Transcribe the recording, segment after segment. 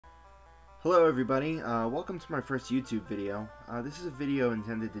Hello everybody, welcome to my first YouTube video. This is a video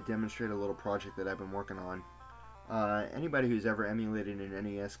intended to demonstrate a little project that I've been working on. Anybody who's ever emulated an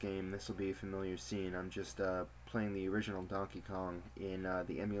NES game, this will be a familiar scene. I'm just playing the original Donkey Kong in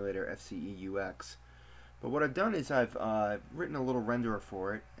the emulator FCEUX. But what I've done is I've written a little renderer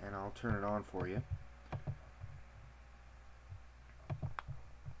for it, and I'll turn it on for you.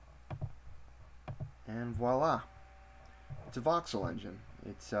 And voila! It's a Voxel Engine.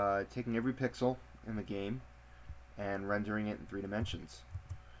 It's taking every pixel in the game and rendering it in 3 dimensions.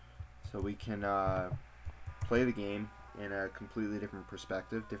 So we can play the game in a completely different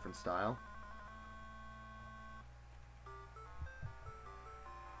perspective, different style.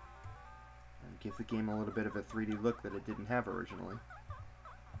 And give the game a little bit of a 3D look that it didn't have originally.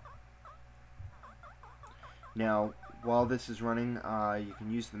 Now, while this is running, you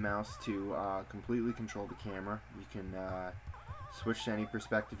can use the mouse to completely control the camera. You can switch to any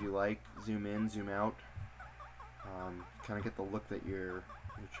perspective you like, zoom in, zoom out, kind of get the look that you're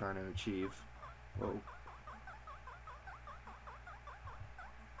trying to achieve. Whoa.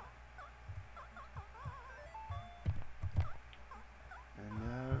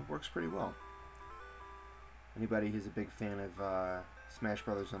 And it works pretty well. Anybody who's a big fan of Smash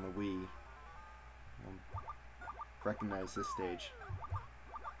Brothers on the Wii will recognize this stage.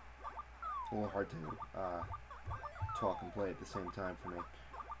 A little hard to talk and play at the same time for me,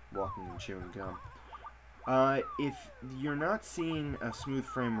 walking and chewing gum. If you're not seeing a smooth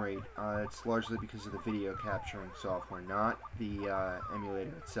frame rate, it's largely because of the video capturing software, not the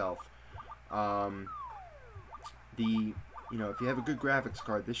emulator itself. If you have a good graphics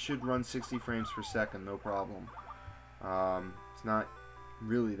card, this should run 60 frames per second, no problem. It's not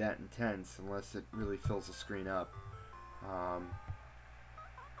really that intense unless it really fills the screen up.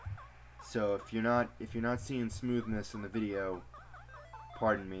 So if you're not seeing smoothness in the video,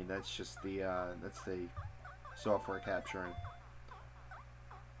 pardon me, that's just the software capturing.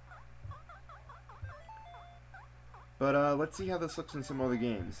 But let's see how this looks in some other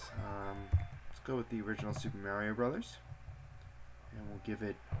games. Let's go with the original Super Mario Brothers, and we'll give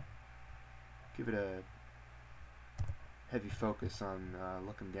it a heavy focus on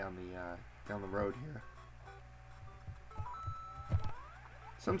looking down the road here.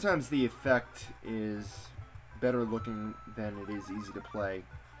 Sometimes the effect is better looking than it is easy to play.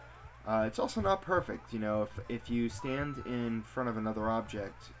 It's also not perfect, you know. If you stand in front of another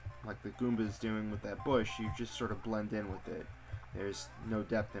object, like the Goomba's doing with that bush, you just sort of blend in with it. There's no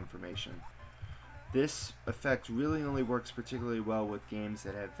depth information. This effect really only works particularly well with games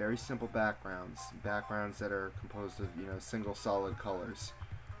that have very simple backgrounds that are composed of, you know, single solid colors.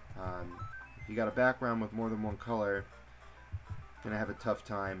 If you got a background with more than one color, gonna have a tough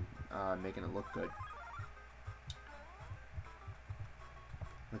time making it look good.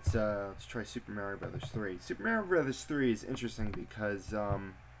 Let's try Super Mario Brothers 3. Super Mario Brothers 3 is interesting because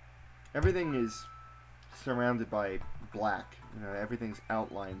everything is surrounded by black. You know, everything's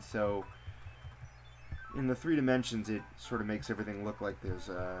outlined. So in the 3 dimensions, it sort of makes everything look like there's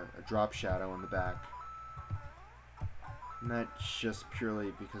a drop shadow in the back. And that's just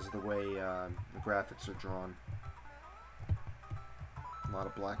purely because of the way the graphics are drawn. A lot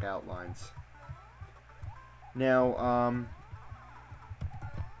of black outlines. Now,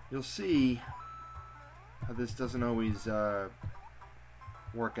 you'll see how this doesn't always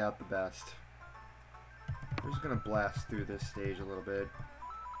work out the best. We're just going to blast through this stage a little bit.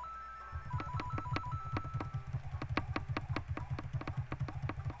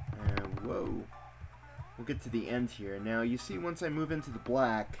 And whoa. We'll get to the end here. Now, you see, once I move into the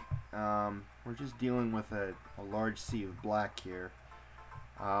black, we're just dealing with a large sea of black here.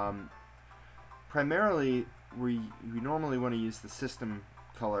 Primarily, we normally want to use the system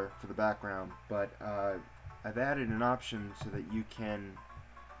color for the background, but I've added an option so that you can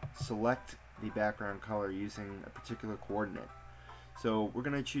select the background color using a particular coordinate. So we're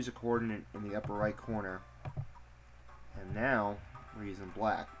going to choose a coordinate in the upper right corner, and now we're using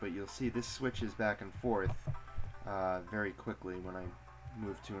black, but you'll see this switches back and forth very quickly when I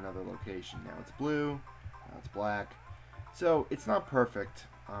move to another location. Now it's blue, now it's black. So it's not perfect.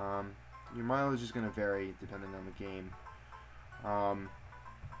 Your mileage is going to vary depending on the game.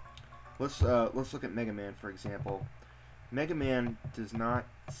 Let's look at Mega Man, for example. Mega Man does not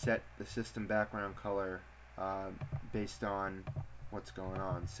set the system background color based on what's going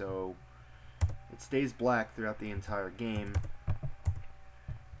on, so it stays black throughout the entire game.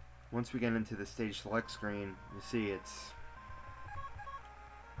 Once we get into the stage select screen, you see it's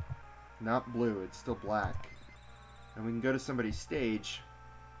not blue, it's still black. And we can go to somebody's stage,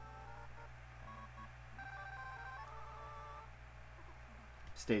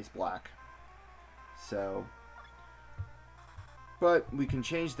 stays black. So, but we can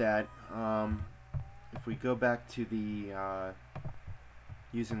change that. If we go back to the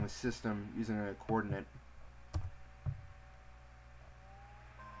using the system, using a coordinate,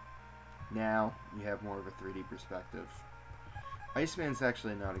 now you have more of a 3D perspective. Iceman's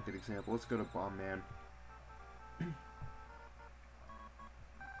actually not a good example. Let's go to Bomb Man.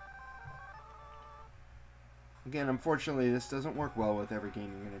 Again, unfortunately, this doesn't work well with every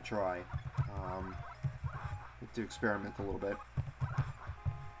game you're going to try. You have to experiment a little bit.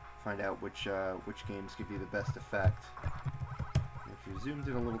 Find out which games give you the best effect. If you're zoomed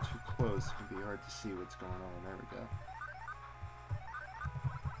in a little too close, it can be hard to see what's going on. There we go.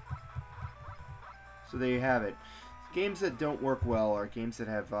 So there you have it. Games that don't work well are games that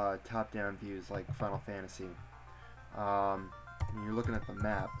have top-down views, like Final Fantasy. When you're looking at the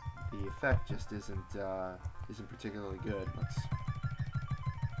map, the effect just isn't particularly good. Let's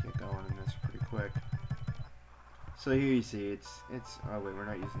get going in this pretty quick. So here you see it's oh wait, we're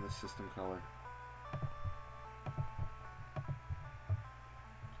not using the system color.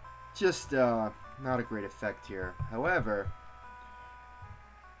 Just not a great effect here. However,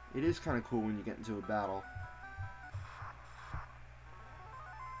 it is kind of cool when you get into a battle.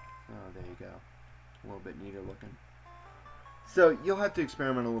 Oh, there you go. A little bit neater looking. So you'll have to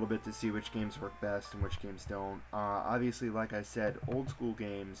experiment a little bit to see which games work best and which games don't. Obviously, like I said, old school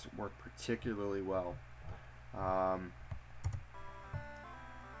games work particularly well.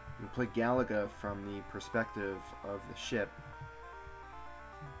 You play Galaga from the perspective of the ship.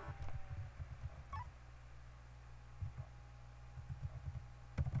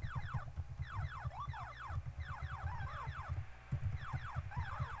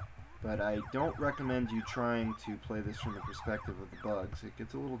 But I don't recommend you trying to play this from the perspective of the bugs. It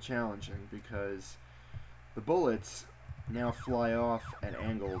gets a little challenging because the bullets now fly off at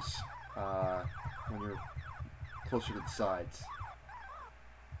angles when you're closer to the sides.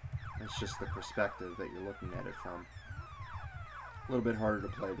 It's just the perspective that you're looking at it from. A little bit harder to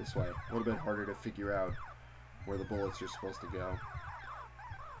play this way. A little bit harder to figure out where the bullets are supposed to go.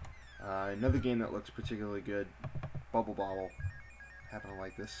 Another game that looks particularly good, Bubble Bobble. I happen to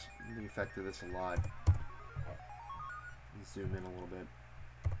like this, the effect of this a lot. Let's zoom in a little bit.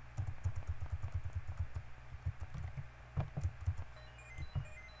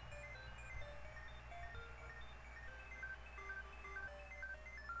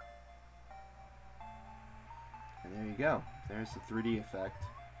 And there you go. There's the 3D effect.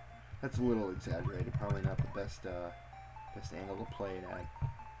 That's a little exaggerated. Probably not the best angle to play it at.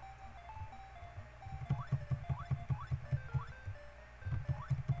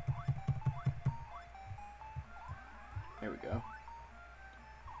 There we go.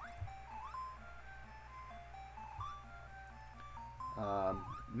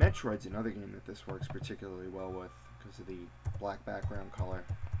 Metroid's another game that this works particularly well with because of the black background color.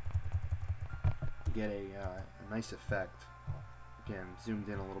 You get a nice effect. Again, zoomed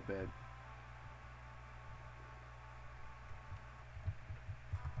in a little bit.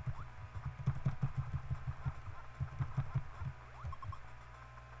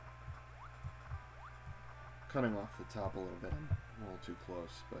 Cutting off the top a little bit. I'm a little too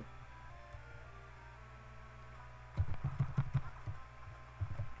close, but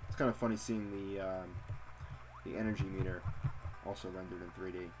it's kind of funny seeing the energy meter also rendered in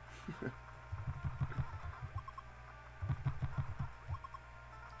 3D.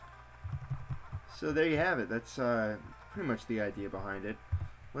 So there you have it. That's pretty much the idea behind it.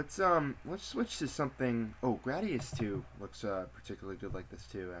 Let's switch to something. Oh, Gradius 2 looks particularly good like this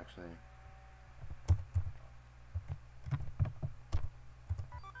too, actually.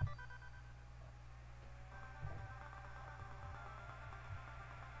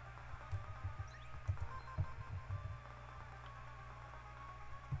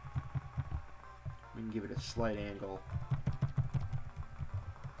 We can give it a slight angle.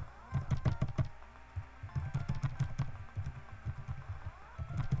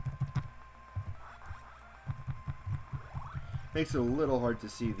 Makes it a little hard to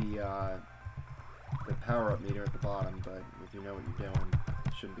see the power-up meter at the bottom, but if you know what you're doing,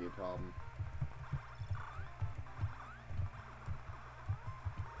 it shouldn't be a problem.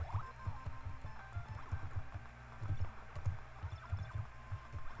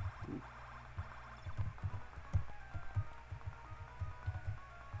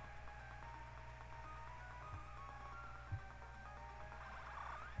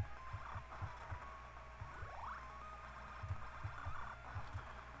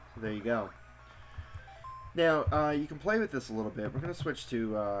 So there you go. Now, you can play with this a little bit. We're going to switch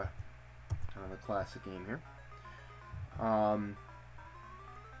to kind of a classic game here.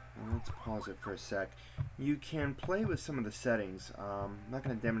 let's pause it for a sec. You can play with some of the settings. I'm not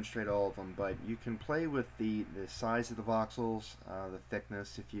going to demonstrate all of them, but you can play with the size of the voxels, the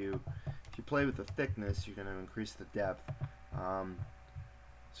thickness. If you play with the thickness, you're going to increase the depth.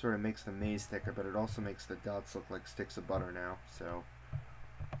 Sort of makes the maze thicker, but it also makes the dots look like sticks of butter now. So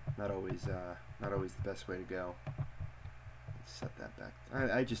not always the best way to go. Let's set that back.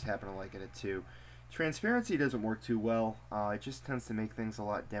 I just happen to like it at 2. Transparency doesn't work too well. It just tends to make things a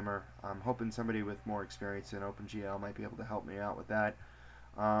lot dimmer. I'm hoping somebody with more experience in OpenGL might be able to help me out with that.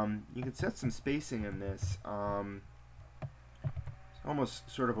 You can set some spacing in this. It's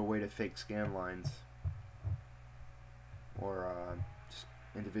almost sort of a way to fake scan lines, or just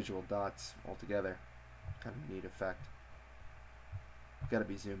individual dots altogether. Kind of a neat effect. Got to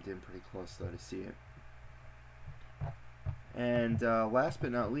be zoomed in pretty close though to see it. And last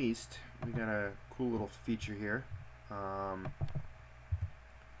but not least, we got a cool little feature here.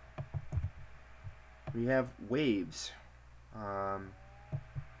 We have waves. We'll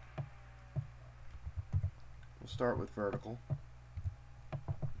start with vertical.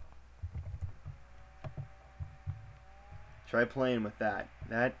 Try playing with that.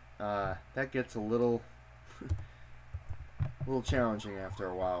 That gets a little challenging after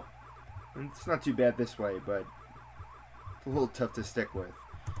a while. And it's not too bad this way, but it's a little tough to stick with.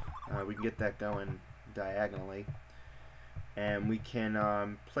 We can get that going diagonally, and we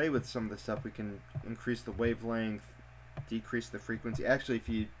can play with some of the stuff. We can increase the wavelength, decrease the frequency. Actually, if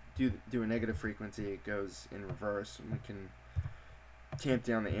you do a negative frequency, it goes in reverse, and we can tamp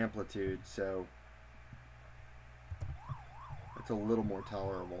down the amplitude, so it's a little more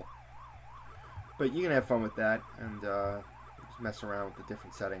tolerable. But you can have fun with that and just mess around with the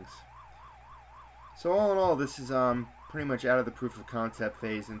different settings. So all in all, this is pretty much out of the proof of concept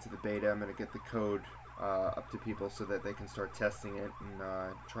phase into the beta. I'm going to get the code up to people so that they can start testing it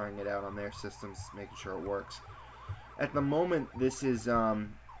and trying it out on their systems, making sure it works. At the moment, this is kind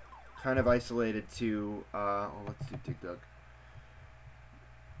of isolated to, let's do Dig Dug.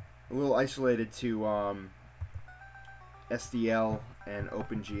 A little isolated to SDL and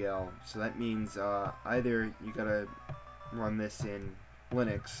OpenGL. So that means either you gotta run this in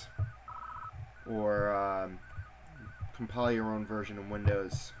Linux or compile your own version in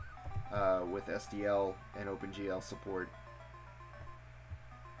Windows with SDL and OpenGL support.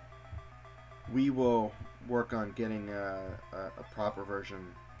 We will work on getting a proper version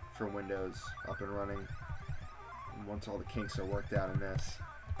for Windows up and running once all the kinks are worked out in this.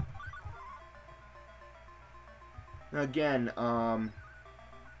 Now again,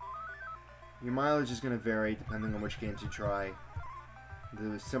 your mileage is going to vary depending on which games you try.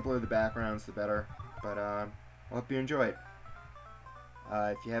 The simpler the backgrounds, the better. But I hope you enjoy it.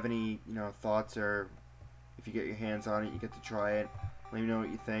 If you have any thoughts, or if you get your hands on it, you get to try it, let me know what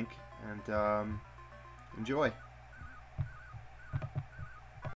you think, and enjoy.